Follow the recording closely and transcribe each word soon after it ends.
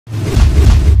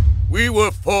We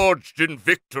were forged in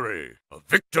victory. A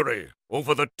victory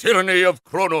over the tyranny of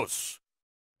Kronos.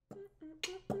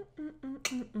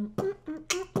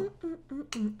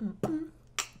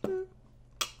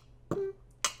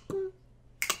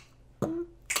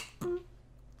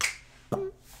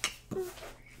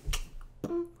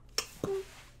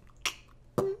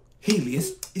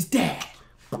 Helios is dead.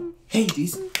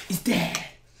 Hades is dead.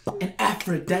 And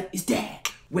Aphrodite is dead.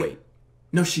 Wait,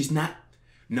 no she's not.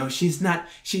 No she's not.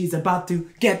 She's about to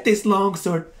get this long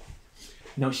sword.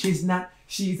 No she's not.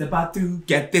 She's about to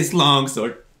get this long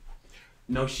sword.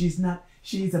 No she's not.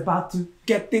 She's about to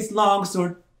get this long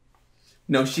sword.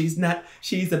 No she's not.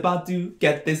 She's about to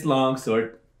get this long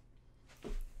sword.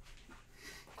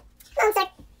 Long sword.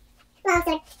 Long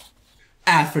sword.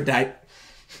 Aphrodite.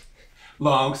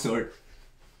 Long sword.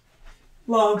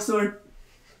 Long sword.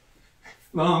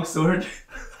 Long sword.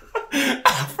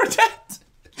 Aphrodite.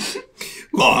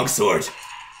 Long sword.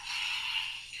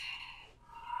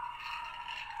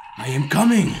 I am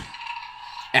coming,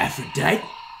 Aphrodite.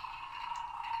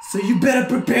 So you better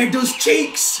prepare those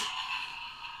cheeks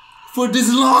for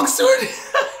this long sword.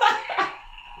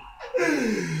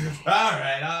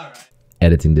 Alright.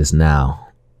 Editing this now,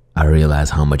 I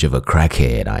realize how much of a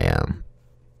crackhead I am.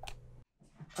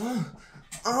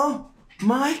 Oh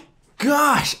my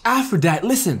gosh, Aphrodite,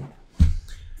 listen.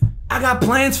 I got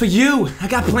plans for you. I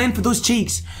got plans for those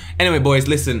cheeks. Anyway, boys,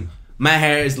 listen. My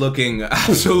hair is looking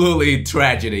absolutely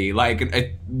tragedy. Like,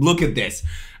 look at this.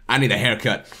 I need a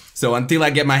haircut. So until I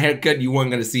get my haircut, you weren't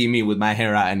gonna see me with my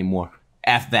hair out anymore.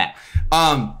 F that.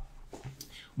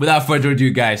 Without further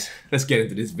ado, guys, let's get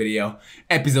into this video.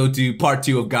 Episode 2, part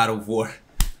 2 of God of War.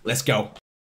 Let's go.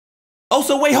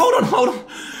 Also, wait, hold on.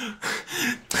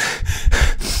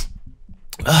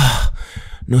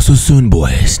 Not so soon,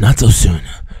 boys. Not so soon.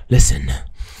 Listen.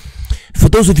 For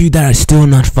those of you that are still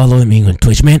not following me on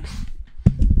Twitch, man,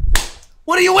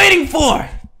 what are you waiting for?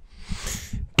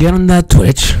 get on that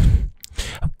Twitch.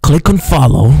 Click on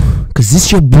follow. Cause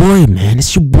this your boy, man.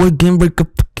 It's your boy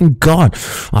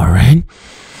GameBreakerGod. Alright?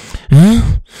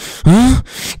 Huh?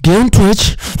 Get on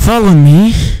Twitch. Follow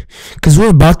me. Cause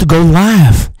we're about to go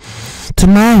live.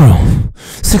 Tomorrow.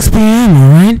 6 p.m.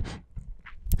 Alright?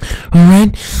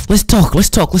 Alright? Let's talk.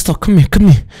 Come here.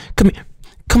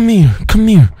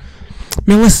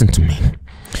 Man, listen to me.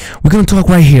 We're gonna talk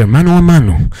right here, mano a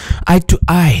mano, eye to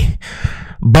eye,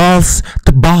 balls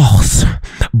to balls,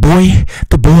 boy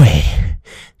to boy.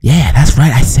 Yeah, that's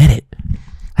right. I said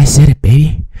it,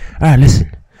 baby. All right,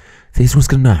 listen. Here's what's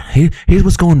going down. Here's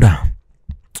what's going down.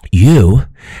 You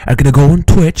are gonna go on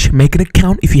Twitch, make an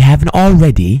account if you haven't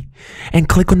already, and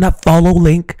click on that follow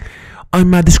link on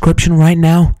my description right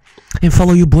now. And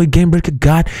follow your boy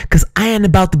GameBreakerGod, cause I ain't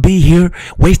about to be here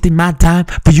wasting my time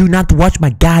for you not to watch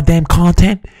my goddamn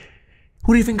content.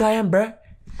 Who do you think I am, bruh?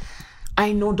 I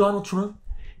ain't no Donald Trump.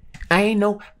 I ain't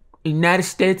no United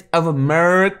States of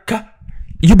America.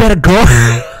 You better go.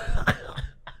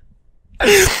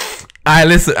 Alright,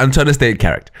 listen, I'm trying to stay in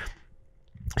character.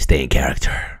 Stay in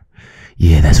character.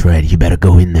 Yeah, that's right. You better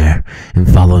go in there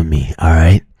and follow me,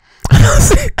 alright?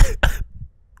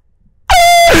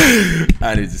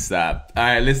 I need to stop.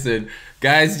 Alright, listen.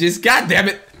 Guys, just goddamn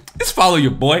it. Just follow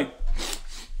your boy.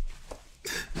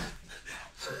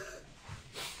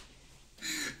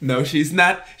 No, she's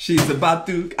not. She's about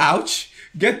to, ouch,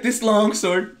 get this long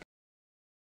sword.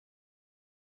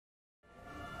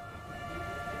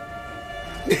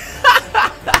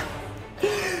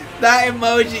 That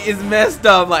emoji is messed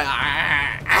up. Like,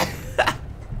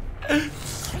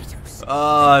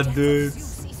 oh, dude.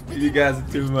 You guys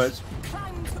are too much.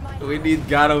 We need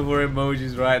God of War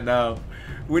emojis right now.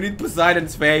 We need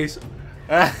Poseidon's face.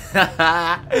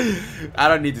 I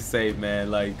don't need to save,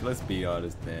 man. Like, let's be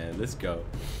honest, man. Let's go.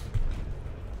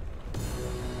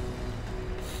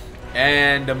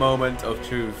 And the moment of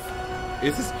truth.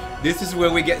 This is where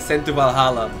we get sent to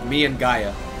Valhalla. Me and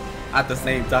Gaia at the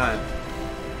same time.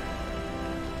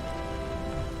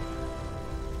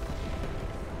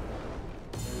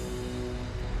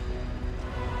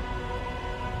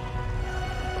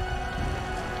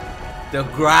 The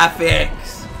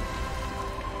graphics.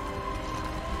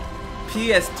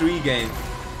 PS3 game.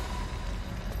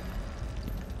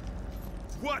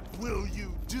 What will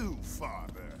you do,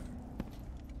 Father?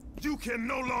 You can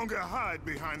no longer hide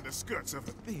behind the skirts of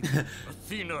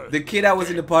Athena. The kid I was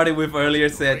in the party with earlier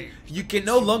said, you can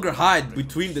no longer hide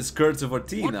between the skirts of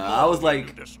Athena. I was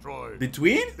like,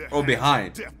 between or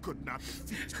behind?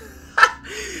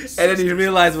 And then he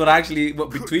realized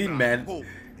what between meant.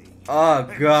 Oh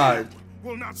God.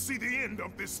 Will not see the end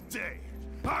of this day.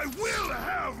 I will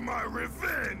have my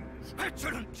revenge.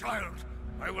 Excellent, child.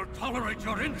 I will tolerate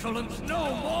your insolence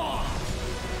no more!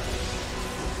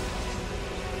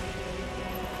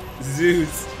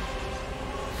 Zeus.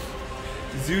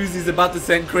 Zeus is about to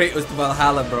send Kratos to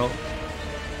Valhalla, bro.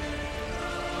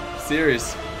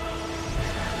 Serious.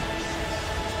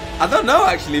 I don't know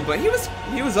actually, but he was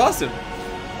awesome.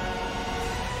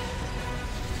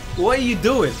 What are you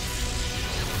doing?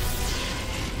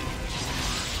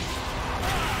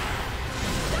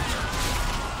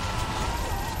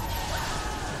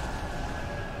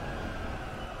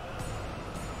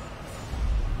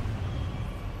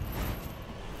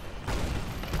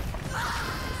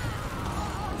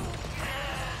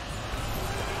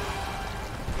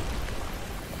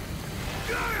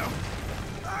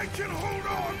 I can hold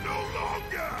on no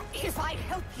longer! If I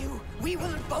help you, we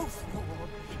will both fall.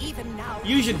 Even now.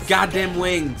 Use your goddamn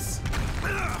wings.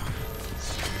 The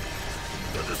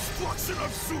destruction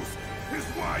of Zeus is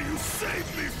why you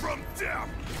saved me from death!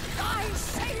 I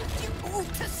saved you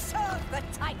to serve the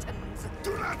Titans.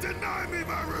 Do not deny me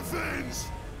my revenge!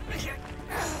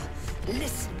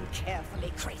 Listen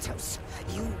carefully, Kratos.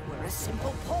 You were a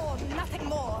simple pawn, nothing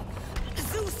more.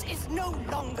 Zeus is no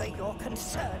longer your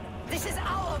concern. This is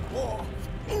our war,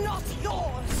 not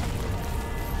yours.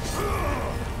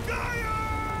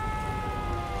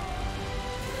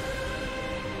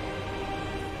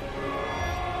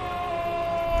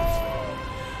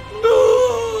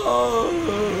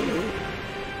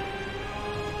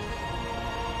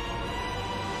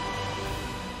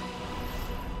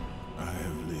 I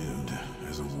have lived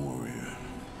as a warrior.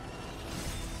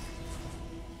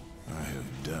 I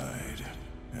have died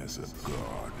as a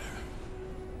god.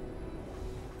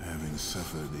 Having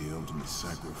suffered the ultimate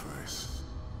sacrifice,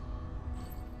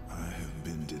 I have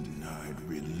been denied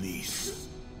release.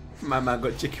 My man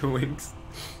got chicken wings.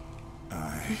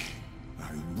 I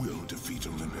will defeat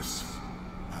Olympus.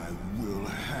 I will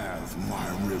have my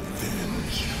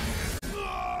revenge.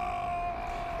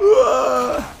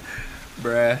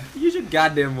 Bruh, use your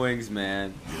goddamn wings,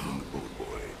 man.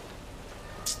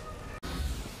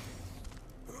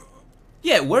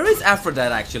 Yeah, where is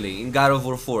Aphrodite actually in God of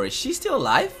War 4? Is she still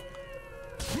alive?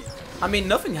 I mean,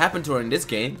 nothing happened to her in this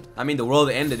game. I mean, the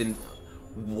world ended in...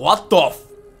 What the f...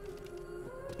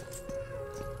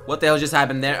 What the hell just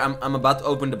happened there? I'm about to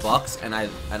open the box and I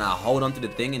hold on to the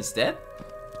thing instead?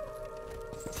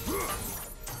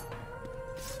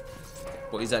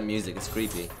 What is that music? It's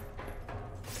creepy.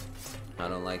 I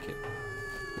don't like it.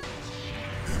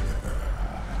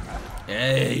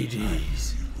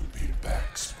 Hades. You will be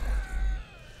back, Spartan.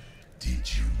 Did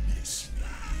you miss me?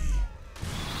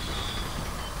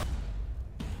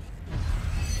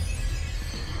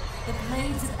 The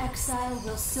blades of exile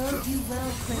will serve you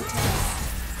well, Kratos.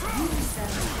 Use them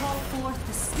to call forth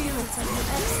the spirits of your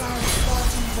exiled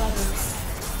Spartan brothers.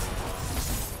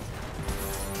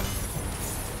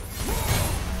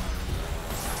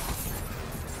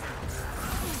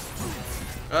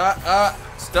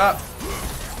 Stop.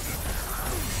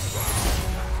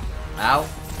 Ow.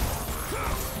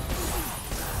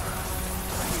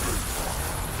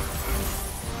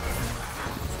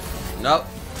 No,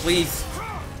 please.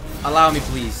 Allow me,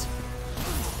 please.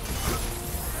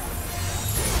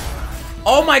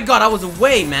 Oh my god, I was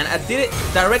away, man. I did it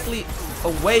directly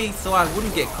away so I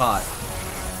wouldn't get caught.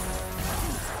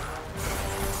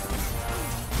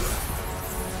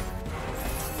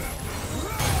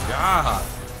 God.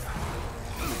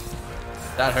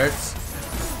 That hurts.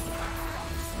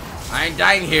 I ain't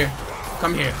dying here.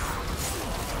 Come here.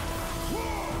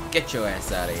 Get your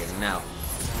ass out of here now.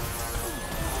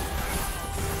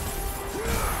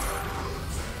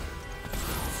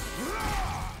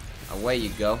 Away you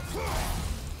go.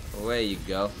 Away you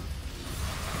go.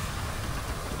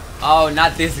 Oh,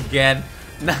 not this again.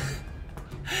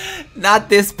 Not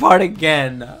this part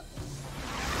again.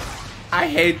 I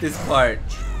hate this part.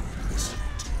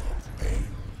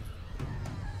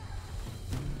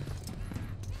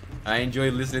 I enjoy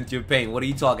listening to your pain. What are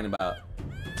you talking about?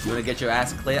 You wanna get your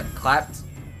ass clapped,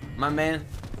 my man?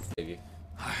 I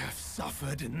have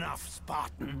suffered enough,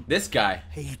 Spartan. This guy.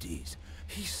 Hades,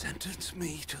 he sentenced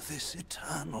me to this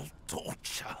eternal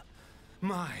torture.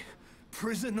 My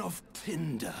prison of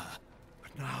tinder.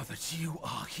 But now that you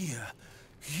are here,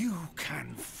 you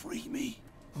can free me.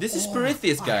 This is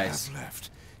Prometheus, guys. All I have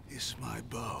left is my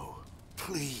bow.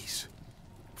 Please,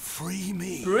 free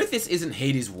me. Prometheus isn't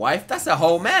Hades' wife. That's a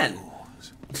whole man.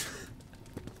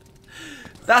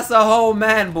 That's a whole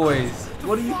man, boys.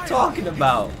 What are you talking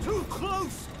about? Too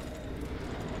close.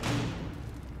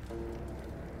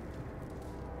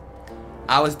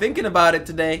 I was thinking about it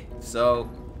today, so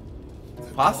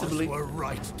possibly. The gods were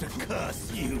right to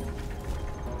curse you.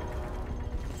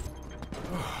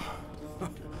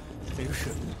 You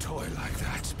shouldn't toy like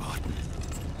that, Spartan.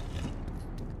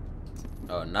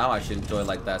 Oh, now I shouldn't toy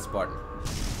like that, Spartan.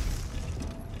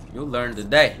 You'll learn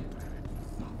today.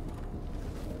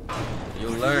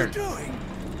 You'll learn. What are you doing?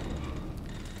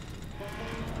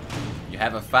 You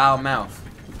have a foul mouth.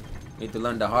 You need to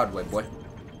learn the hard way, boy.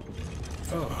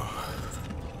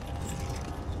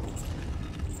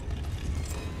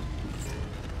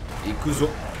 Ikuzo.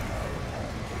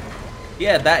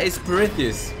 Yeah, that is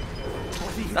Prometheus.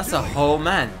 That's a whole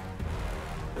man.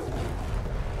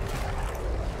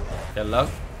 Hello?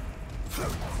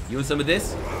 You want some of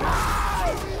this?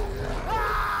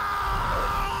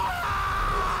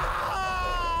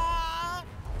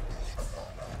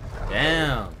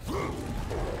 Damn.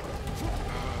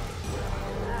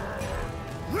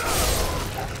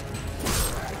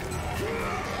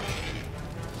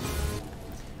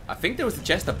 I think there was a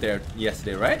chest up there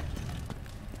yesterday, right?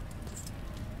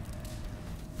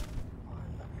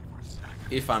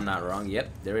 If I'm not wrong, yep,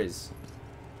 there is.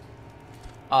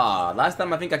 Ah, last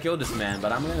time I think I killed this man,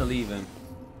 but I'm gonna leave him.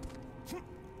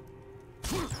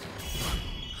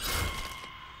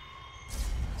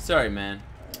 Sorry, man.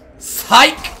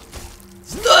 Psych!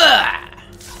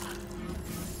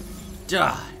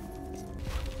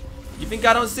 You think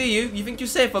I don't see you? You think you're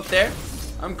safe up there?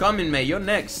 I'm coming, mate. You're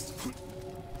next.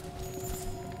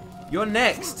 You're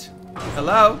next.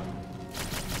 Hello?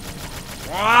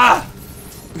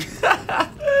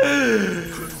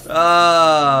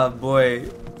 Ah, boy.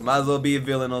 Might as well be a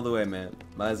villain all the way, man.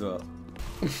 Might as well.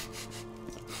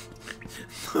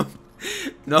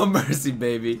 No mercy,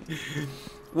 baby.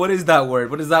 What is that word?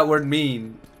 What does that word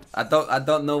mean? I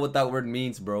don't know what that word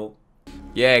means, bro.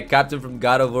 Yeah, Captain from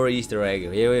God of War Easter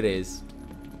egg. Here it is.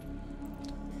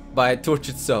 By a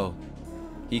tortured soul.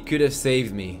 He could have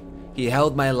saved me. He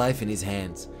held my life in his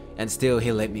hands, and still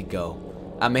he let me go.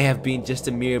 I may have been just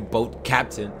a mere boat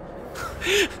captain.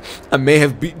 I may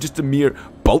have been just a mere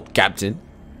boat captain.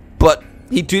 But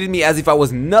he treated me as if I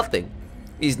was nothing.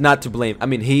 He's not to blame. I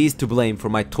mean, he is to blame for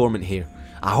my torment here.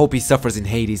 I hope he suffers in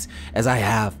Hades, as I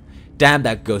have. Damn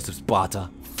that ghost of Sparta.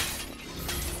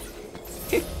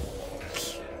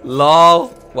 Lol.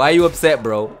 Why are you upset,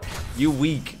 bro? You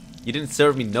weak. You didn't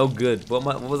serve me no good.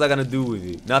 What was I gonna do with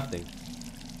you? Nothing.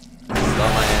 Slow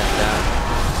my ass down.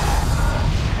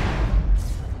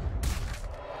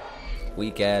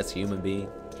 Weak ass human being.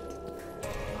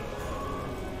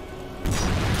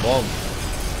 Boom.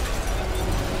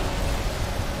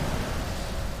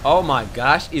 Oh my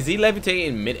gosh. Is he levitating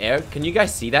in mid-air? Can you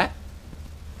guys see that?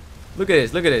 Look at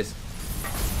this. Look at this.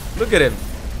 Look at him.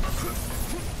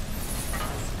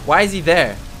 Why is he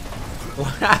there?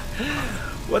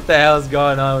 What the hell is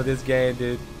going on with this game,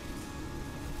 dude?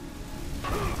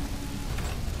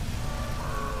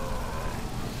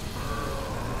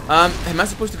 Am I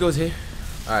supposed to go here?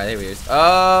 Alright, there he is.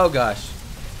 Oh gosh.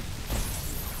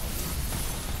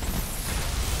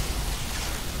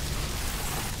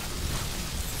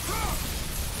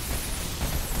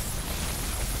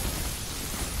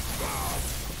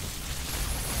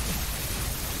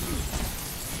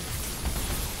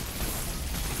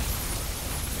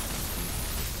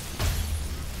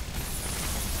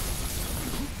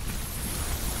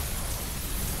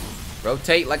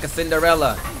 Rotate like a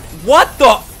Cinderella. What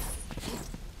the?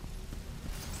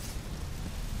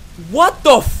 What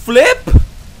the flip?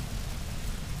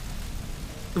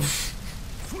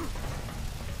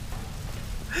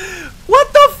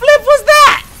 What the flip was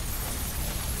that?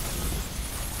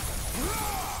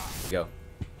 Go.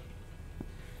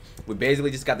 We basically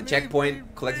just got the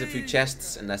checkpoint, collected a few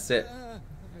chests, and that's it. I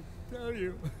tell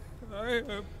you, I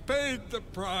have paid the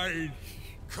price.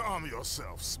 Calm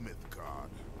yourself, Smith God.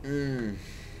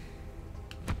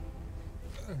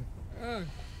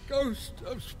 Ghost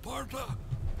of Sparta.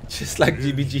 Just like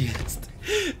GBG asked.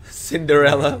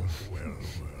 Cinderella. Well.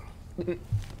 I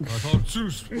thought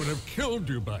Zeus would have killed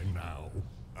you by now.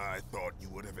 I thought you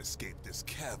would have escaped this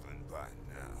cavern by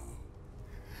now.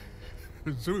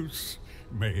 Zeus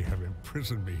may have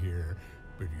imprisoned me here,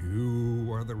 but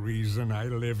you are the reason I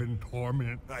live in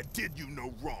torment. I did you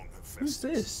no wrong, Hephaestus. Who's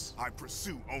this? I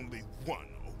pursue only one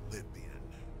Olympian.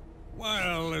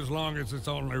 Well, as long as it's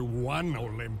only one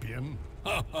Olympian.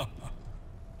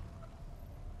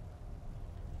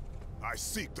 I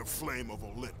seek the flame of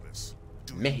Olympus.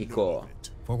 Do you Mexico. know of it?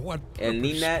 For what El purpose,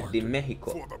 Nina de Spartan?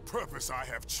 Mexico. For the purpose I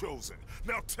have chosen.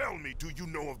 Now tell me, do you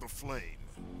know of the flame?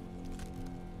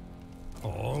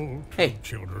 All Hey.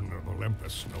 children of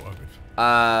Olympus know of it.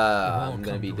 I'm All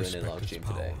gonna come be to doing a respect long its stream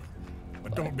today. power.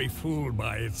 But don't be fooled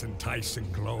by its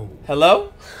enticing glow.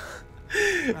 Hello?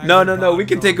 No. We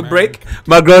can take a break.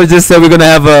 My girl just said we're gonna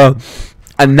have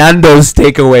a Nando's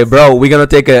takeaway, bro. We're gonna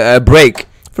take a break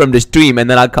from the stream and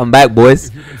then I'll come back,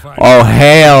 boys. Oh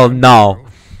hell no!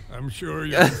 I'm sure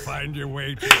you'll find your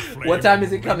way to the What time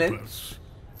is it coming?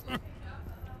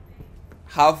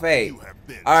 Halfway.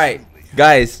 All right,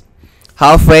 guys.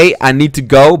 Halfway. I need to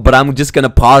go, but I'm just gonna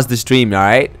pause the stream. All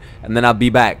right, and then I'll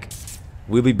be back.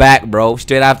 We'll be back, bro.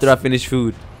 Straight after I finish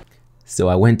food. So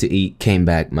I went to eat, came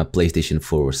back. My PlayStation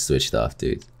 4 was switched off,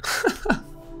 dude.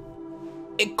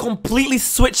 It completely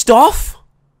switched off?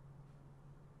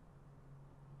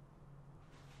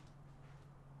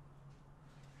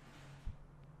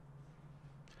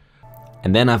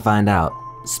 And then I find out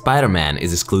Spider-Man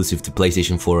is exclusive to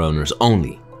PlayStation 4 owners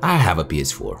only. I have a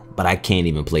PS4, but I can't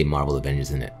even play Marvel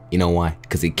Avengers in it. You know why?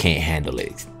 Because it can't handle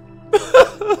it.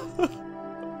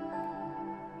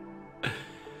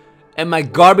 And my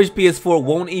garbage PS4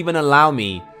 won't even allow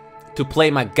me to play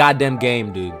my goddamn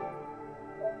game, dude.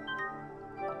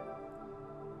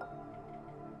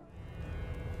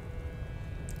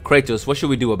 Kratos, what should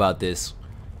we do about this?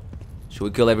 Should we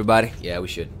kill everybody? Yeah, we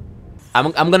should.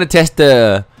 I'm gonna test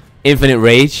the infinite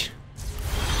rage.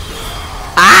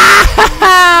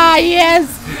 Ah, yes!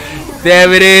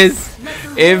 There it is!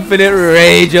 Infinite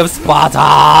rage of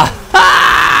Sparta!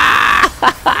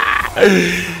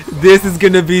 This is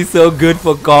gonna be so good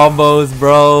for combos,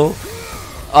 bro.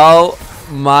 Oh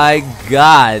my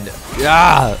god.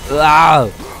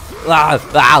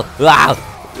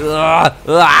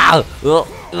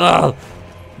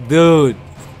 Dude.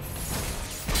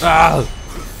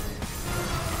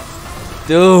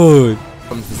 Dude.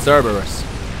 From the Cerberus.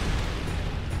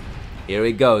 Here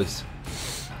he goes.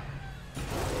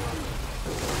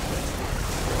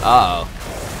 Uh-oh.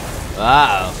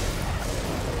 Uh-oh.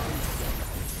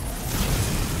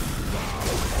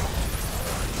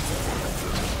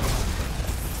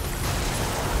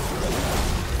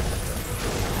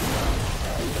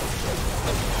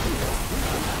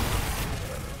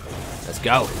 Let's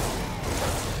go.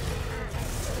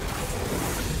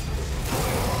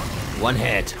 One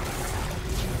hit.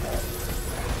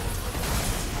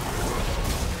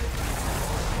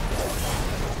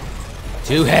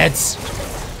 Two hits.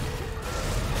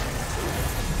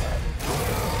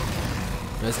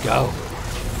 Let's go.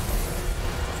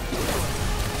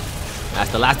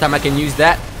 That's the last time I can use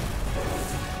that.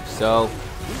 So,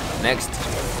 next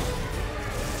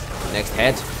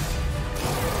hit.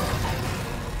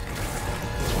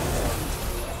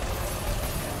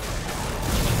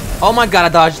 Oh my god, I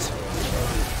dodged.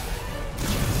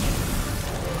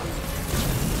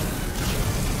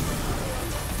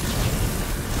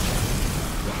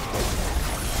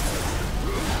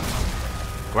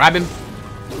 Grab him.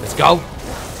 Let's go.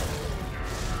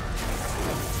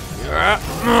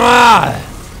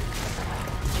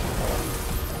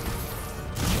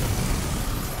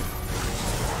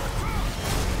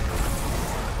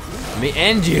 Let me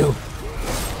end you.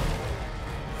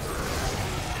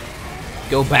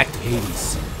 Go back to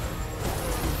Hades.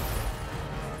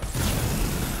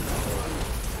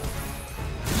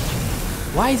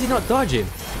 Why is he not dodging?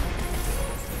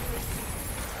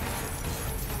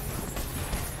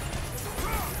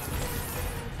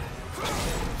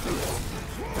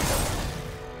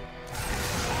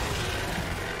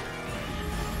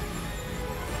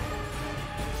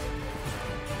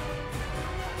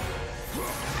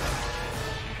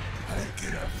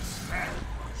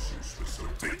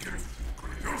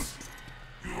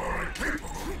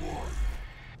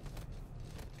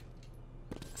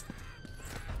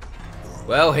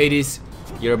 Well, Hades,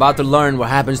 you're about to learn what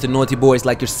happens to naughty boys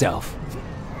like yourself.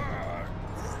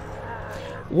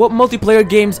 What multiplayer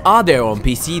games are there on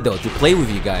PC though to play with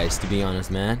you guys, to be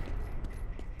honest, man?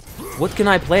 What can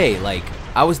I play? Like,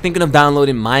 I was thinking of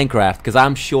downloading Minecraft, because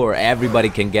I'm sure everybody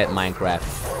can get Minecraft.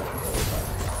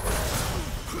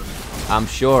 I'm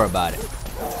sure about it.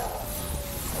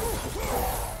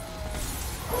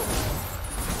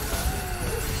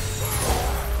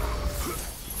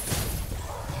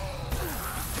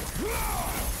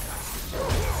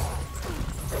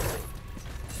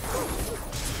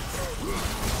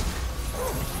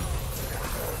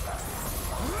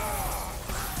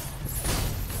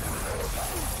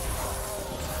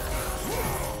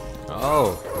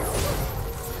 Oh.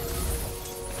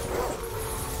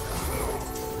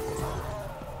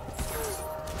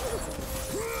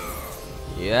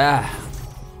 Yeah.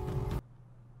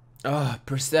 Oh,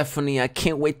 Persephone, I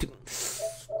can't wait to...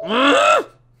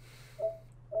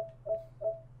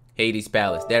 Hades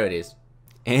Palace, there it is.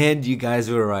 And you guys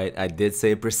were right, I did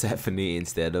say Persephone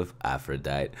instead of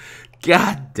Aphrodite.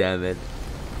 God damn it.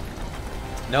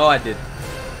 No, I didn't.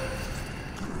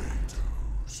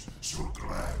 So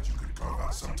glad you could carve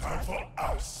out some time for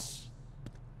us.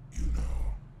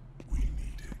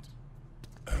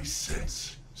 I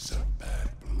sense some bad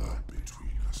blood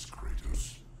between us,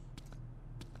 Kratos.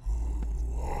 Oh,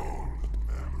 all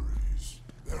the memories.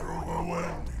 They're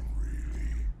overwhelming,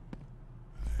 really.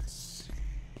 Let's see.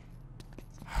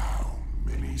 How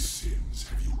many sins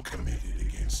have you committed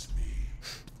against me?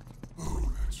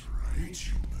 Oh, that's right.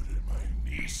 You murdered my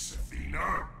niece,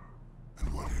 Athena.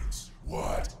 And what else?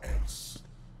 What else?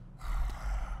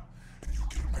 And you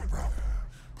killed my brother,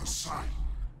 Poseidon.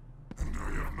 And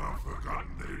I have not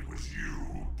forgotten that it was you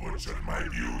who butchered my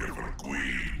beautiful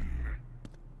queen.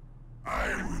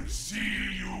 I will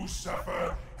see you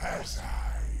suffer as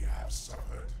I have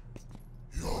suffered.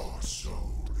 Your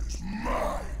soul is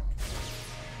mine.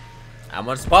 I'm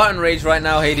on Spartan Rage right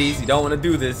now, Hades. You don't want to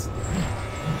do this.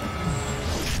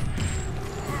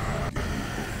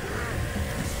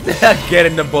 Get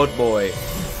in the boat, boy.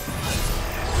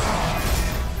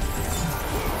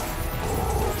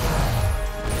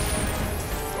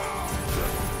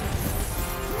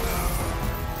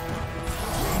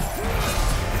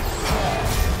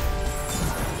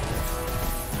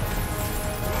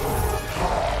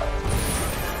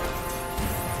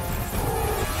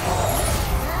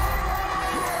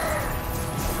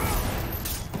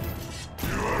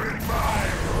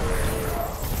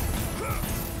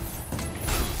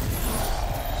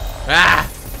 Ah!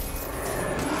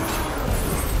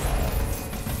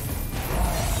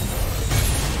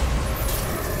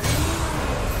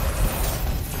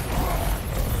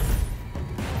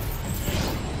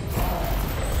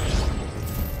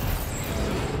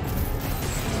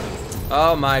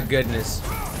 Oh my goodness.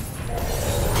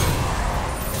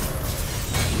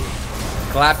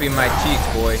 Clapping my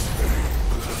cheeks, boy.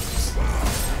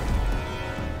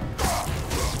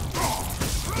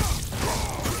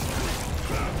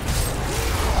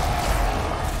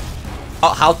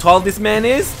 Oh, how tall this man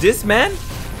is? This man?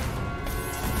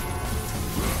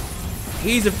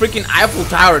 He's a freaking Eiffel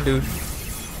Tower, dude.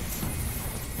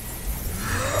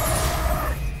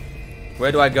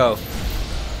 Where do I go?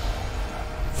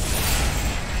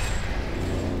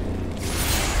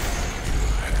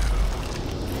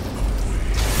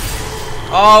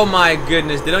 Oh my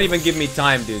goodness, they don't even give me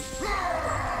time, dude.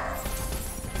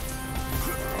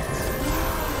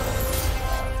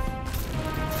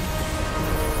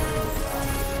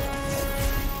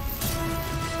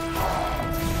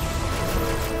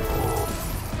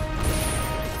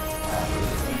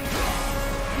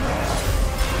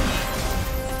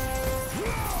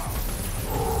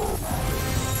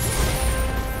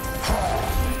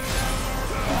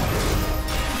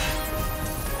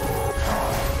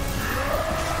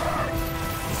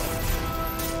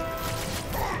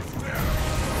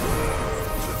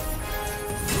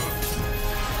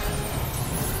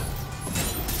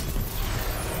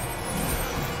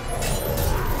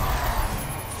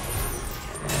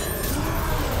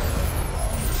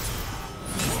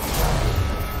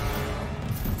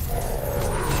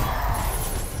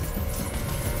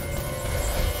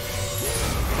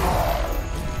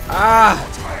 Ah!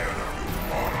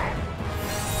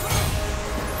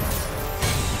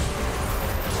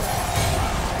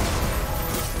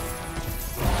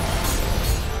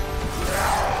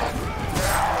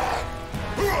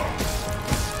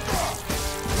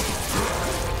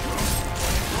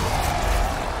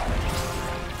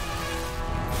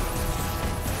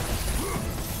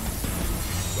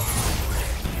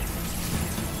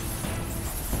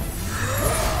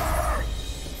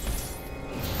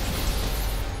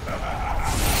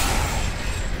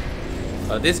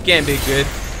 Oh, this can't be good.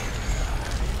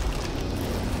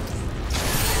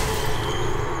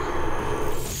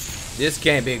 This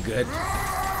can't be good.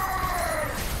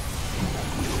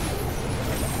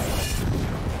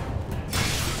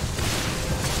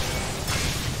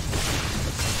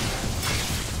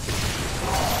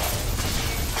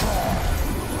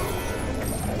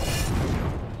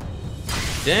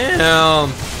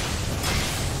 Damn.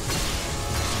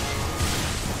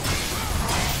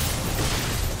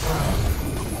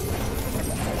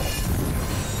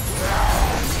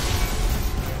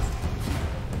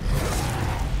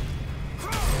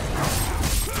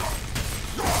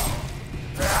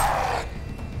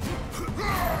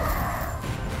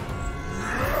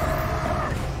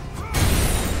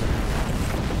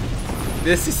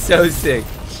 This is so sick.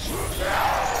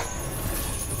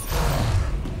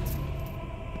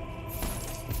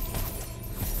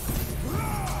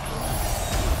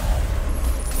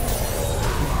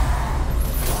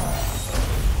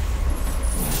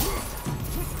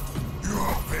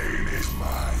 Your pain is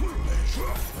my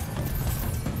pleasure.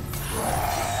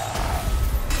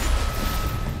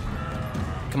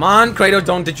 Come on, Kratos,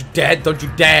 don't you dare, don't you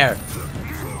dare.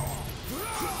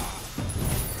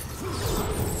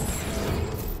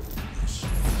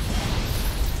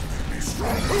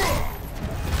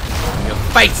 In your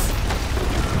face!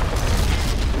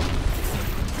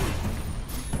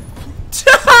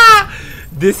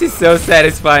 This is so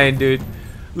satisfying, dude.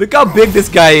 Look how big this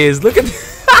guy is. Look at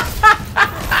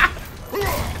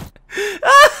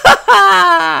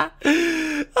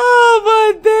oh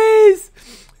my days!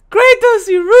 Kratos,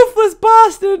 you ruthless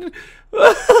bastard!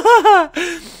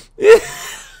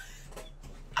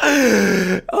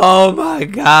 Oh my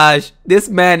gosh, this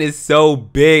man is so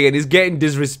big and he's getting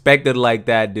disrespected like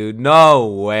that, dude. No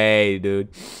way, dude.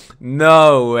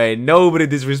 No way. Nobody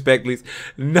disrespect, please.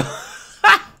 No.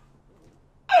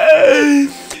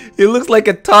 He looks like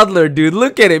a toddler, dude.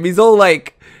 Look at him. He's all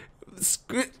like,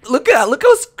 look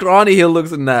how scrawny he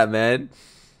looks in that, man.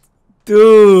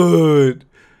 Dude,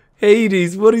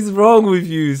 Hades, what is wrong with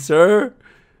you, sir?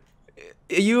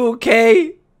 Are you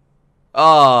okay?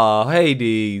 Oh,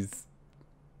 Hades.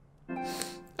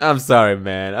 I'm sorry,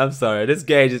 man. I'm sorry. This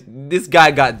guy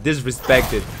got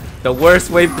disrespected the worst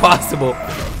way possible.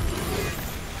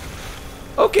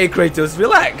 Okay, Kratos,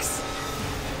 relax.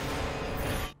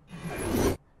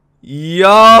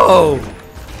 Yo!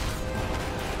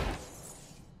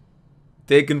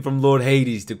 Taken from Lord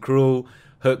Hades, the cruel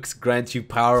hooks grant you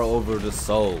power over the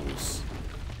souls.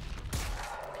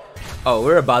 Oh,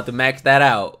 we're about to max that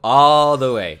out all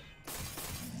the way.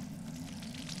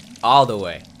 All the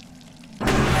way.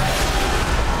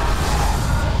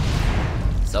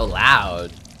 So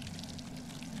loud.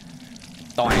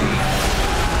 Doing.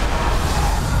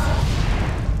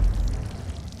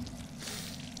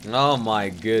 Oh my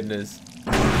goodness.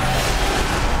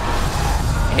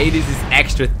 Hades is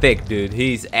extra thick, dude.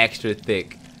 He's extra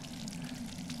thick.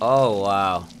 Oh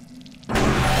wow.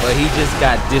 But he just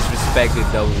got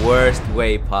disrespected the worst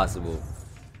way possible.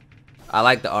 I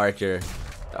like the archer.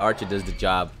 The archer does the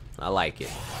job. I like it.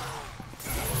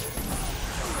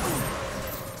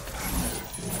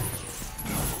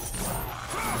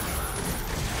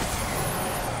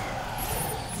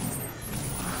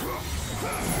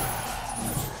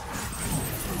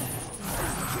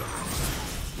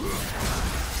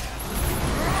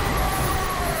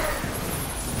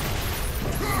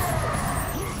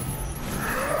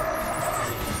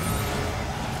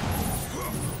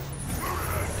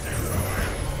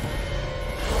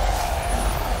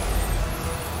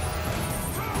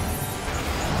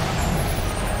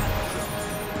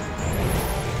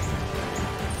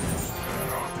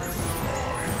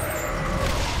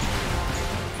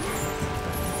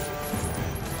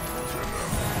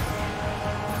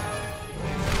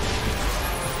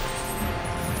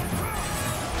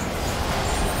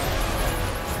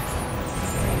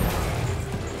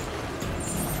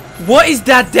 What is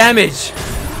that damage?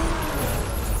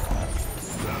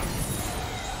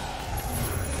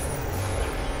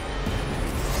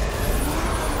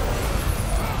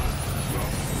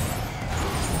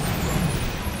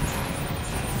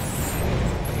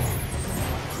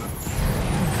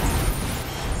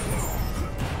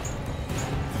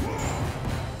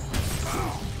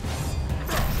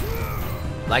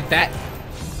 Like that?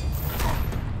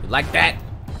 Like that?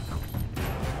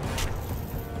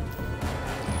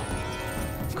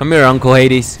 Come here, Uncle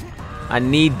Hades. I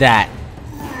need that.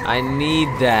 I need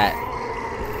that.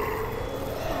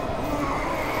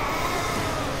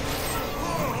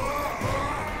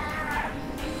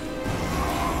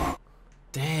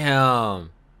 Damn.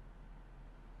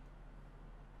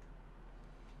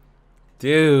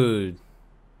 Dude.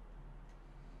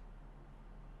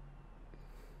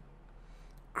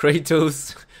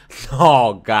 Kratos.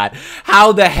 Oh god.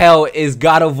 How the hell is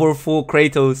God of War 4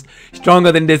 Kratos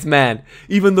stronger than this man?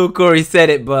 Even though Corey said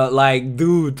it, but like,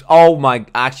 dude, oh my,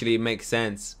 actually it makes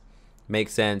sense.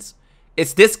 Makes sense.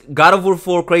 It's this God of War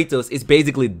 4 Kratos is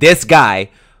basically this guy,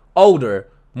 older,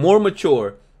 more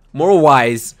mature, more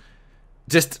wise,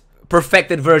 just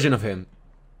perfected version of him.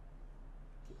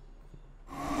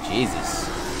 Jesus.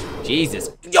 Jesus.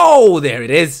 Yo, there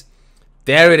it is.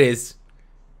 There it is.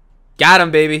 Got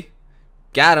him, baby.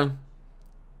 Got him.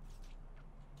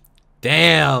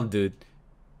 Damn, dude.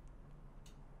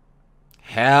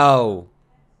 Hell.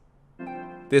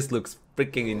 This looks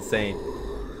freaking insane.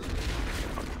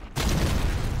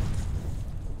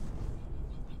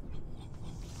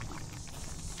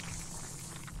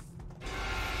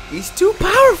 He's too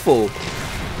powerful.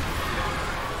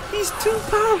 He's too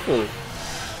powerful.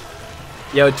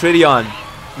 Yo, Tridion.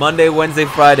 Monday, Wednesday,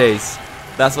 Fridays.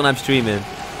 That's when I'm streaming.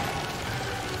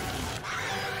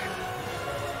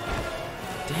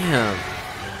 Damn.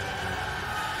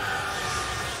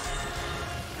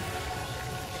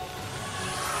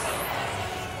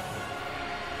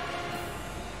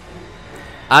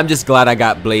 I'm just glad I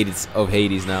got Blades of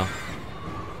Hades now.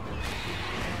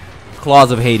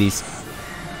 Claws of Hades.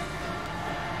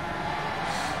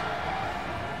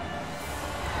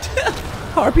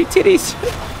 Harpy titties.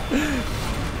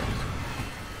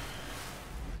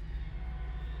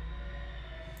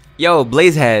 Yo,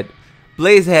 Blazehead.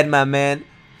 Blazehead, my man.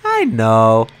 I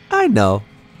know. I know.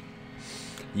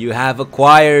 You have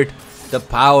acquired the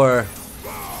power.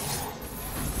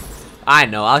 I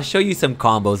know. I'll show you some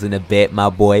combos in a bit, my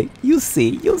boy. You'll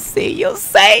see. You'll see. You'll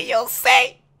see. You'll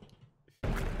see.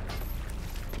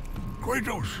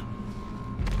 Kratos,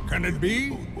 can it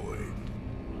be? Oh boy.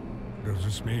 Does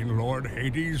this mean Lord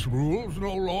Hades rules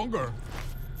no longer?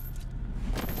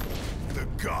 The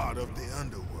god of the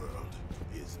underworld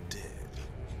is dead.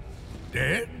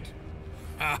 Dead?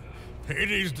 Ah,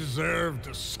 Hades deserved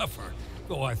to suffer,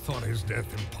 though I thought his death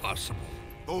impossible.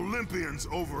 Olympians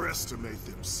overestimate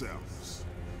themselves.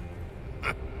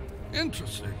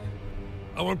 Interesting.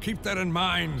 I will keep that in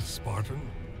mind, Spartan.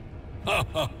 Ha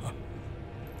ha ha.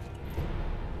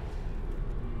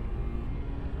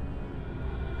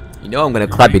 You know I'm gonna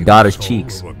clap your daughter's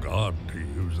cheeks. Of a god to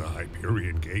use the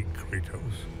Hyperion Gate, Kratos.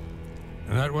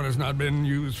 And that one has not been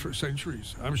used for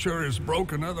centuries. I'm sure it's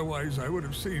broken, otherwise I would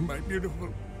have seen my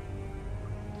beautiful...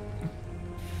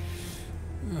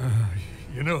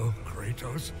 You know,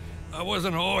 Kratos, I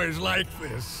wasn't always like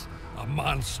this. A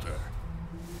monster.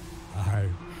 I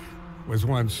was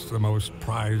once the most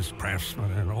prized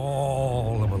craftsman in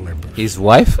all of Olympus. His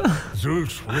wife?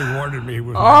 Zeus rewarded me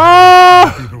with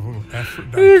my beautiful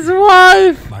Aphrodite. His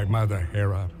wife! My mother,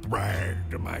 Hera,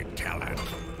 bragged of my talent.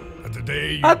 But the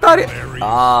day you I thought it...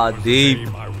 was deep. the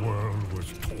day my world was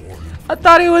torn. I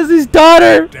thought it was his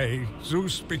daughter. That day,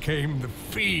 Zeus became the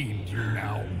fiend you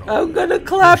now know. I'm gonna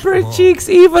clap her cheeks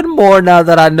even more now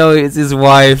that I know it's his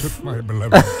wife. My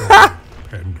beloved daughter,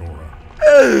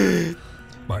 Pandora.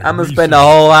 I'm gonna spend a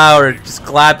whole hour just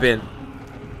clapping.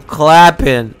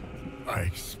 Clapping.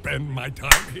 I spend my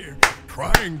time here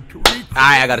trying to recreate.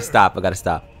 I gotta stop. I gotta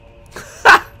stop.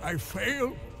 I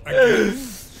fail again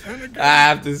and again. I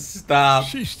have to stop.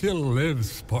 She still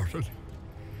lives, Spartan.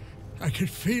 I can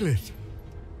feel it.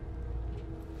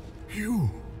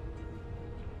 You,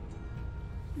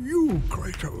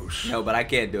 Kratos. No, but I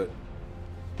can't do it.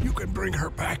 You can bring her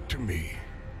back to me.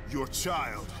 Your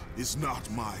child is not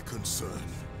my concern.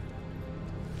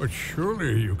 But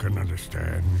surely you can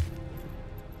understand.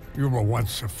 You were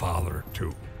once a father,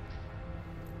 too.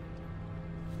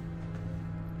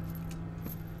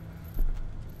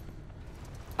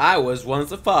 I was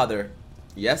once a father.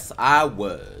 Yes, I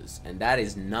was. And that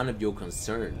is none of your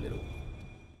concern, little.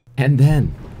 And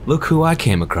then, look who I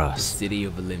came across. The city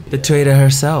of Olympia. The traitor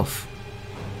herself.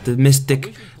 The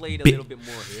mystic...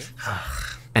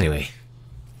 Anyway,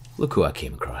 look who I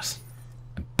came across.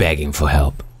 Begging for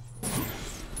help.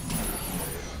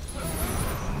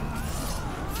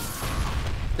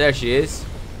 There she is.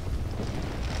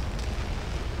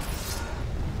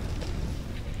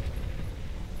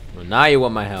 Well, now you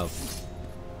want my help.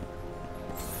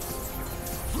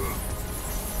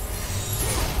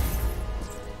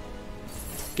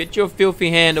 Get your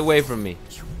filthy hand away from me.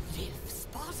 You live,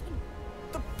 Spartan.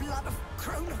 The blood of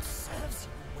Kronos serves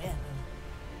you well.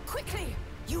 Quickly,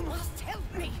 you must help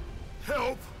me.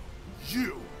 Help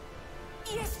you.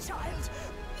 Yes, child.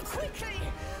 Quickly.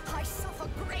 I suffer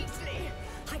greatly.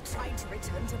 I tried to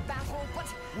return to battle, but...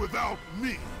 Without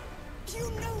me. You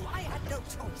know I had no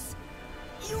choice.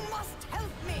 You must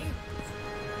help me.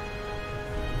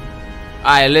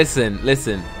 Alright,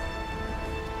 listen.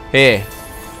 Here.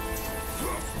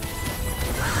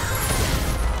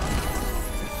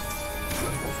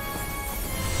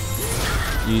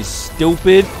 You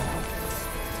stupid.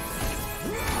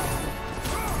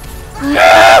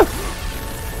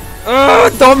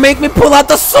 Don't make me pull out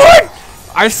the sword!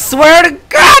 I swear to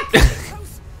God!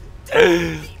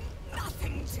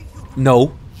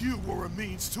 No. You were a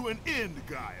means to an end,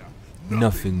 Gaia.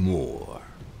 Nothing more.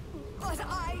 But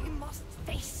I must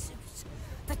face Zeus.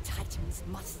 The Titans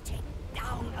must take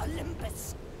down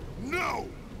Olympus. No!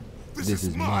 This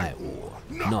is my war,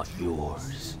 not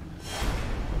yours.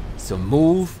 So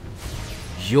move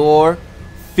your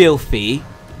filthy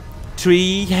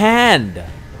tree hand.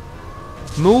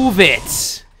 Move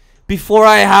it before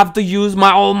I have to use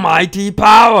my almighty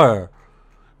power.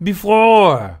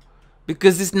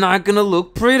 Because it's not gonna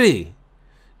look pretty.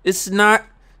 It's not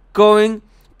going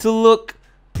to look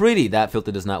pretty. That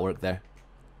filter does not work there.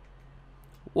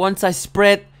 Once I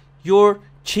spread your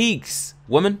cheeks,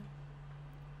 woman.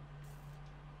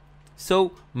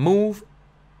 So move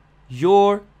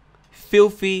your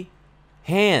filthy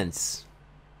hands.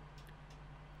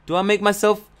 Do I make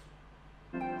myself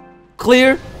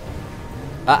clear?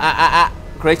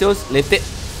 Kratos, lift it.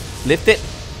 Lift it.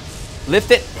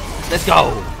 Lift it. Let's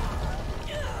go.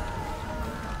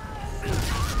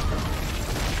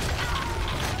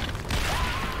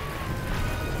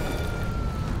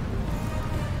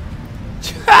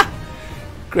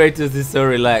 Kratos is so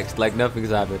relaxed, like nothing's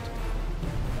happened.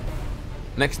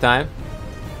 Next time,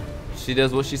 she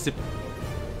does what she's.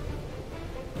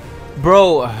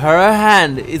 Bro, her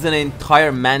hand is an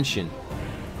entire mansion.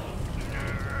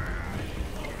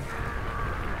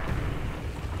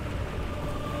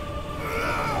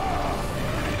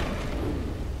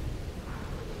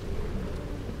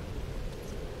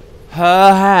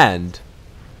 Her hand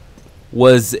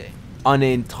was an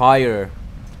entire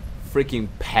freaking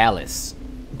palace.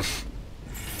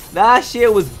 That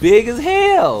shit was big as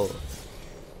hell.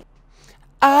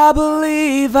 I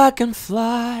believe I can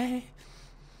fly.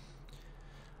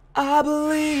 I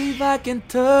believe I can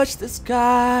touch the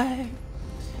sky.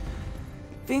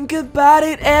 Think about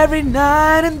it every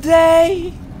night and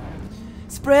day.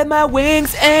 Spread my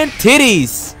wings and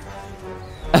titties.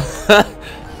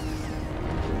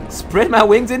 Spread my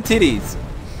wings and titties.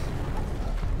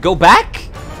 Go back?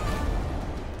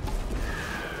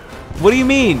 What do you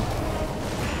mean?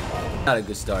 Not a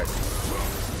good start.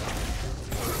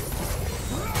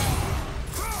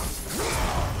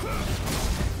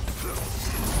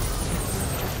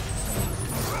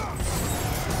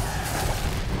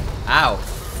 Ow.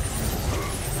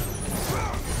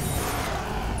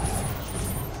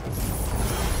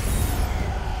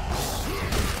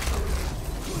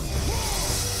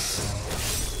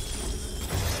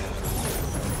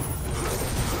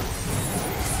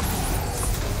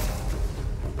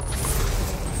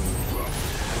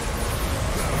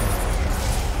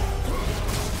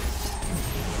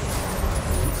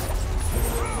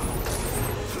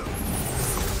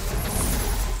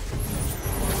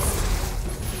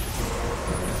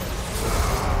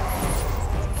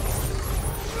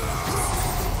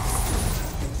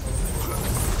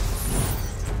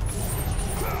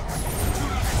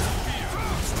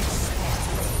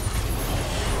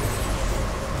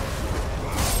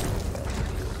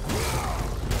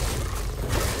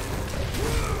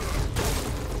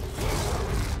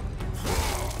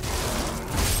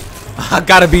 I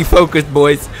gotta be focused,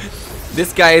 boys.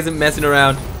 This guy isn't messing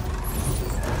around.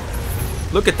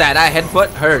 Look at that. That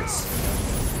headbutt hurts.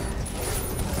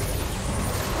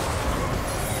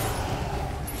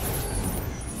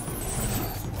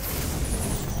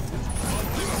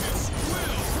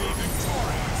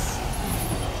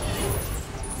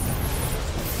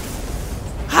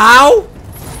 How?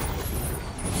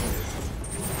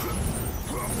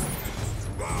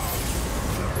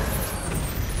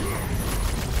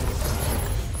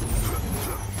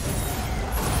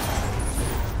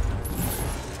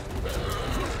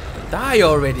 Die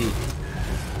already.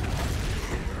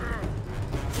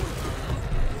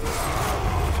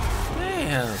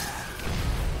 Damn.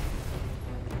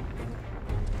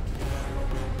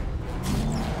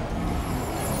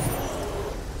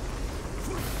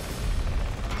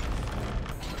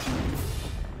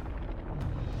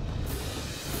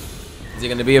 Is it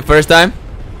gonna be a first time?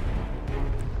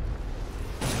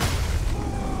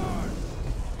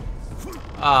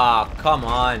 Ah, oh, come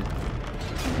on.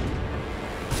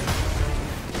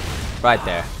 Right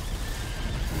there.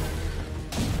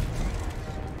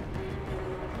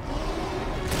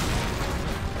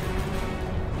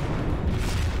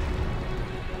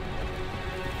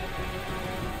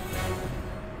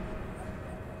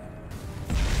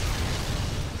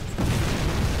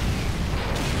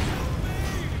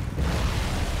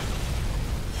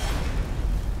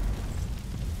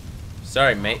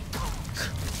 Sorry, mate.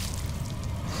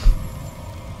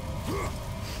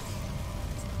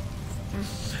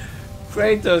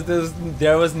 Kratos,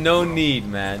 there was no need,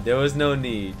 man. There was no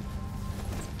need.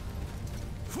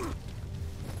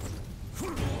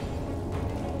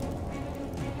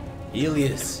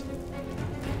 Helios.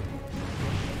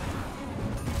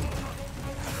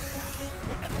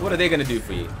 What are they gonna do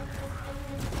for you?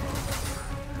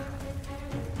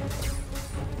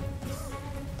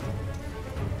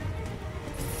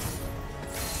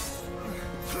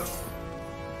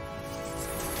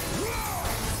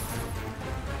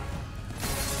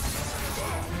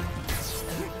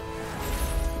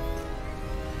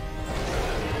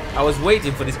 I was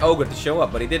waiting for this ogre to show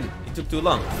up, but he didn't. He took too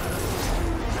long.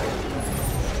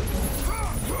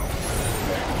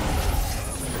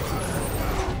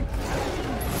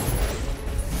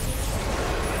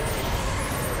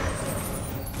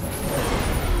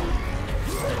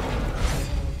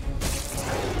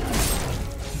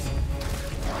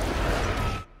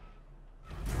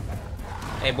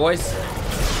 Hey boys,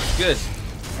 good.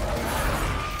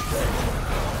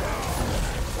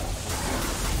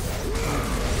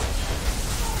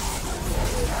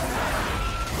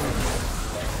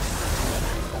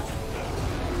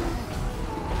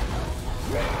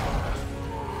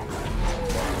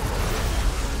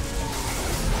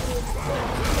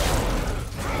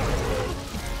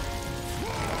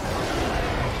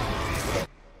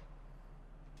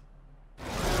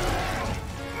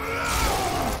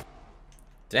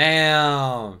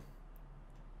 Damn.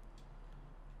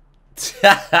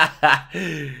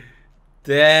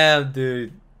 Damn,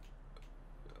 dude.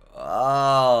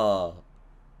 Oh.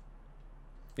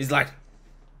 He's like,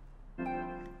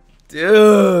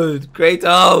 dude,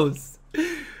 Kratos.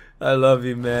 I love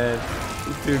you, man.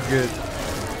 You're too good.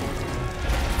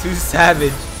 Too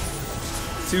savage.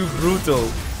 Too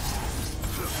brutal.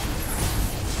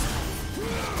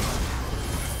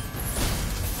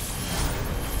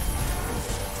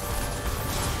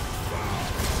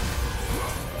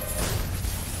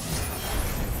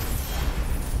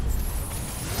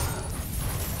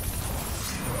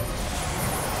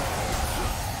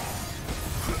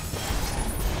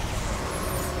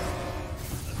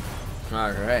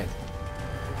 All right.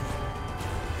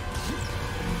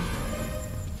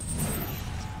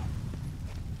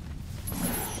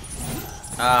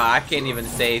 I can't even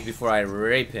save before I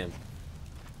rape him.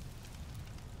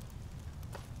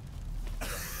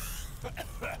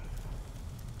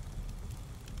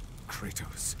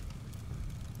 Kratos,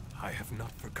 I have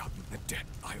not forgotten the debt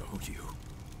I owe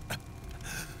you.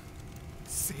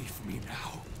 Save me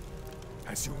now,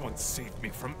 as you once saved me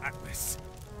from Atlas.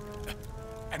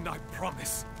 And I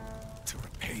promise to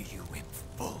repay you in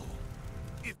full.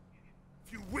 If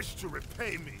you wish to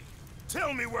repay me,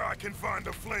 tell me where I can find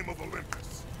the Flame of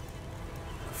Olympus.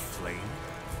 The flame?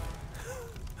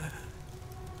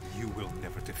 You will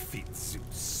never defeat Zeus,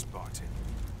 Spartan.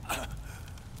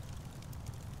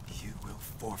 You will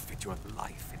forfeit your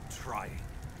life in trying.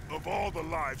 Of all the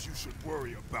lives you should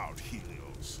worry about,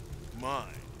 Helios, mine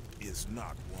is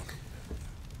not one of them.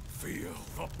 Feel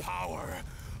the power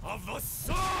of the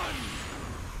sun!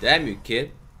 Damn you,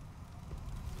 kid.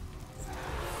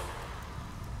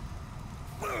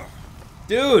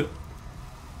 Dude!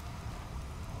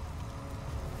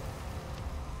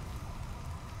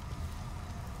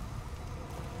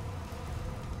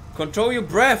 Control your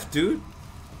breath, dude.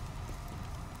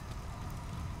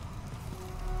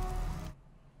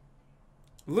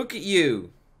 Look at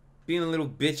you. Being a little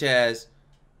bitch ass.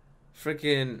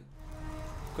 Freaking.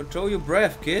 Control your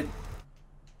breath, kid.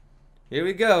 Here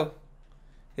we go.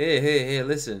 Hey,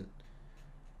 listen.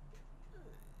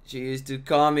 She used to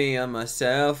call me on my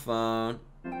cell phone.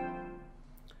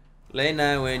 Late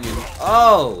night when you...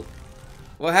 Oh!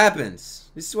 What happens?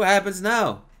 This is what happens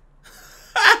now.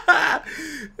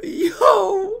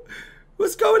 Yo!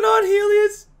 What's going on,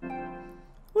 Helios?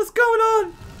 What's going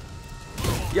on?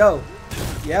 Yo!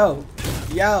 Yo!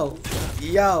 Yo!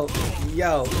 Yo!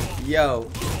 Yo! Yo!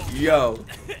 Yo!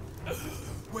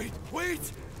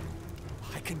 Wait!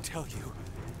 I can tell you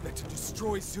that to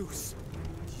destroy Zeus,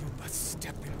 you must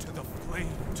step into the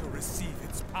flame to receive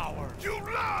its power. You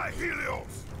lie,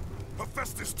 Helios!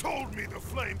 Hephaestus told me the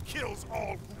flame kills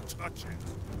all who touch it.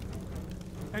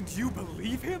 And you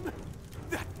believe him?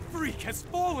 That freak has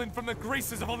fallen from the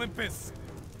graces of Olympus!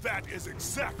 That is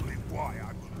exactly why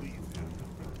I believe him.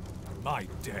 My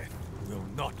death will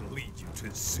not lead you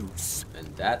to Zeus. And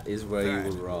that is where you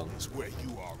were wrong. That's where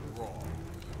you are wrong.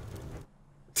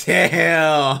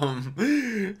 Damn!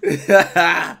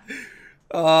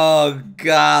 Oh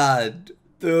god,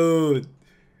 dude.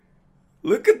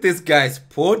 Look at this guy's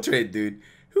portrait, dude.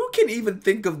 Who can even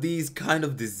think of these kind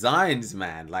of designs,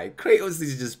 man? Like, Kratos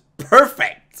is just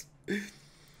perfect.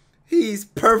 He's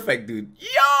perfect, dude.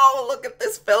 Yo, look at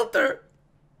this filter.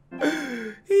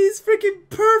 He's freaking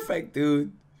perfect,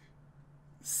 dude.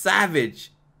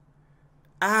 Savage.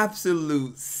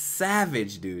 Absolute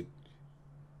savage, dude.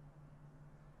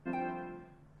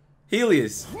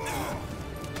 Helios,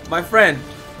 my friend.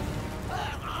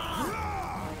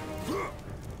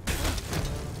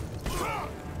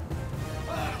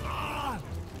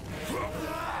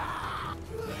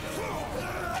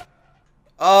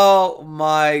 Oh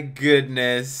my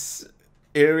goodness.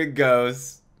 Here it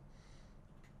goes.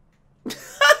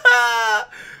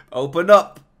 Open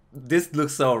up. This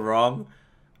looks so wrong.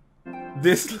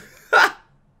 This.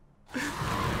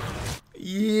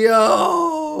 Yo.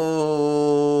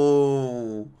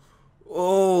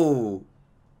 Oh.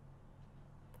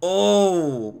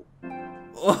 Oh.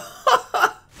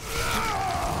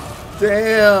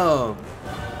 Damn.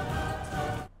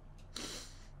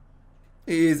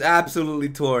 He is absolutely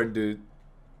torn, dude.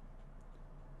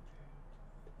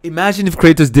 Imagine if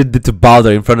Kratos did that to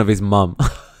Baldur in front of his mom.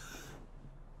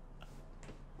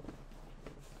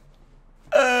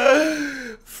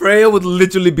 Freya would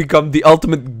literally become the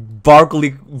ultimate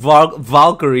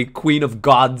Valkyrie, queen of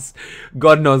gods,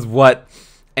 God knows what,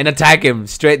 and attack him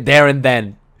straight there and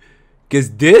then.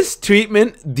 Because this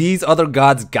treatment these other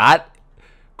gods got,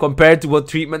 compared to what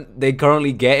treatment they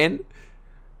currently getting,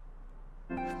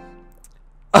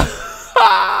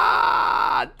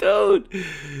 Dude,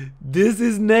 this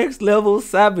is next level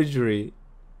savagery.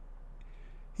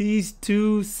 He's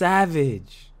too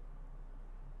savage.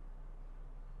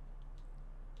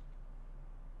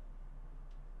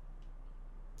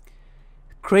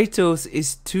 Kratos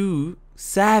is too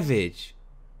savage.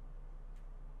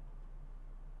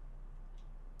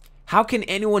 How can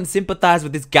anyone sympathize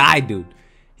with this guy, dude?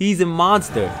 He's a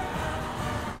monster.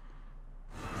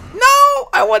 No,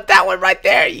 I want that one right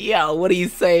there. Yo, what are you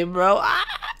saying, bro?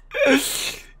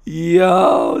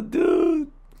 Yo,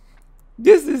 dude.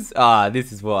 This is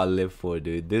what I live for,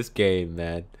 dude. This game,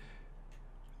 man.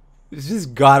 It's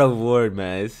just God of War,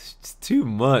 man. It's just too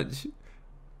much.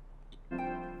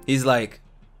 He's like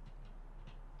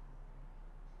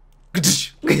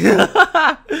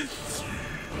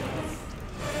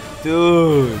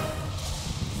dude,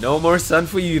 no more sun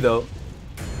for you though.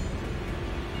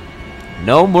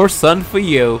 No more sun for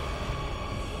you.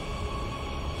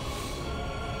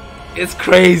 It's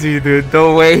crazy, dude.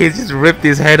 The way he just ripped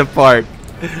his head apart.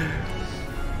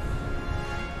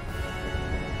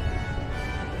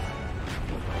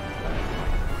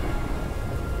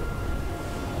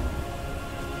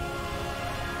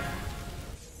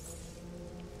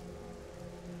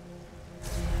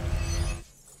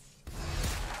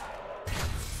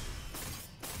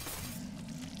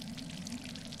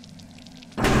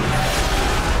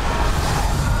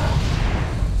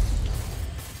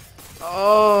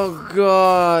 Oh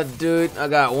god, dude. I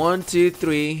got 1, 2,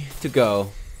 3 to go.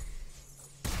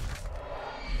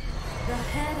 The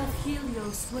head of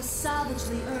Helios was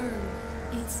savagely earned.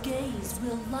 Its gaze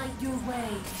will light your way.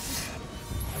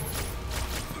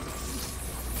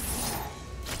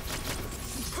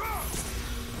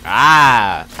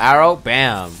 Ah, arrow,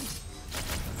 bam.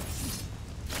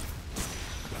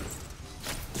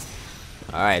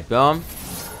 Alright, boom.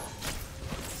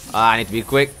 I need to be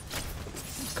quick.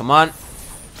 Come on.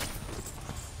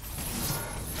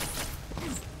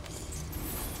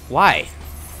 Why?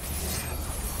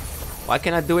 Why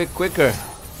can't I do it quicker?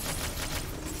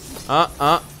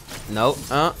 No.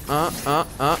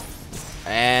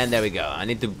 And there we go. I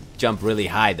need to jump really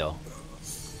high though.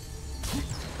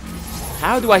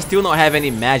 How do I still not have any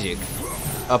magic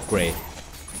upgrade?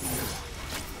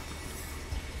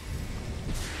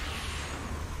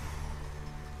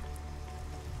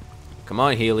 Come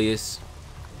on, Helios.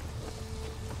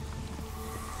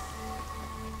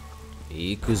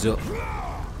 Ikuzo.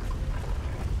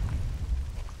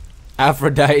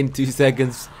 Aphrodite in 2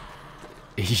 seconds.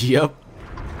 Yup.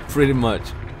 Pretty much.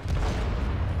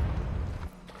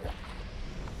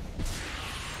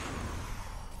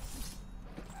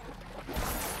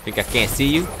 Think I can't see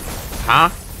you? Huh?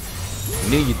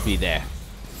 Knew you'd be there.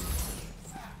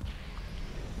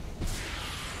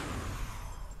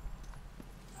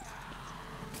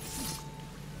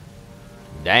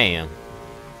 Damn.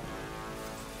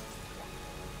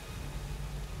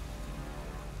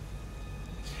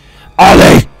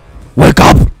 Ali! Wake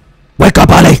up! Wake up,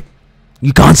 Ali!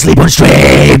 You can't sleep on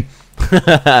stream!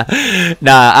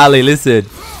 Nah, Ali, listen.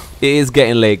 It is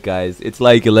getting late, guys. It's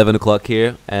like 11 o'clock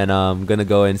here, and I'm gonna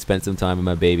go and spend some time with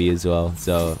my baby as well.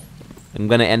 So, I'm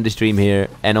gonna end the stream here.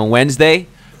 And on Wednesday,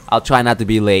 I'll try not to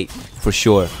be late, for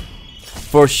sure.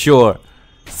 For sure.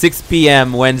 6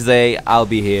 p.m. Wednesday, I'll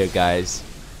be here, guys.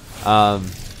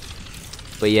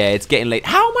 But yeah, it's getting late.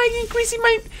 How am I increasing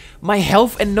my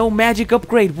health and no magic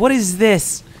upgrade? What is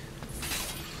this?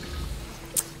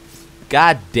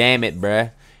 God damn it, bruh.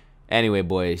 Anyway,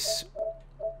 boys.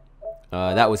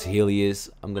 That was Helios.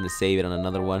 I'm gonna save it on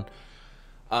another one.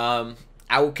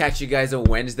 I will catch you guys on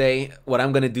Wednesday. What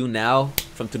I'm gonna do now,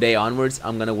 from today onwards,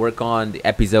 I'm gonna work on the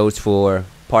episodes for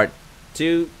part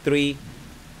 2, 3,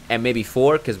 and maybe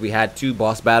 4, because we had 2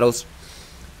 boss battles,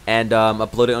 and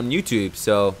upload it on YouTube,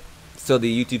 so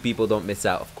the YouTube people don't miss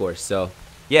out, of course. So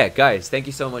yeah, guys, thank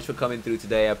you so much for coming through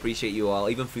today. I appreciate you all,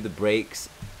 even through the breaks.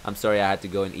 I'm sorry I had to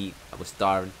go and eat. I was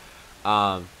starving.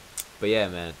 But yeah,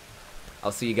 man,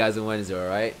 I'll see you guys on Wednesday. All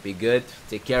right, be good,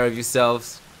 take care of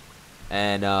yourselves,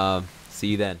 and see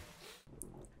you then.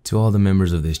 To all the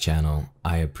members of this channel,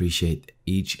 I appreciate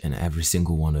each and every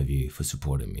single one of you for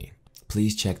supporting me.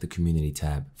 Please check the community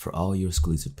tab for all your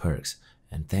exclusive perks,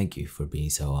 and thank you for being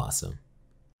so awesome.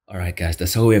 Alright guys,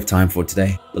 that's all we have time for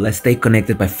today, but let's stay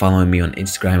connected by following me on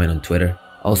Instagram and on Twitter.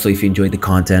 Also, if you enjoyed the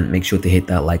content, make sure to hit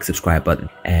that like, subscribe button,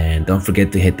 and don't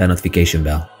forget to hit that notification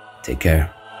bell. Take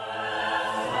care.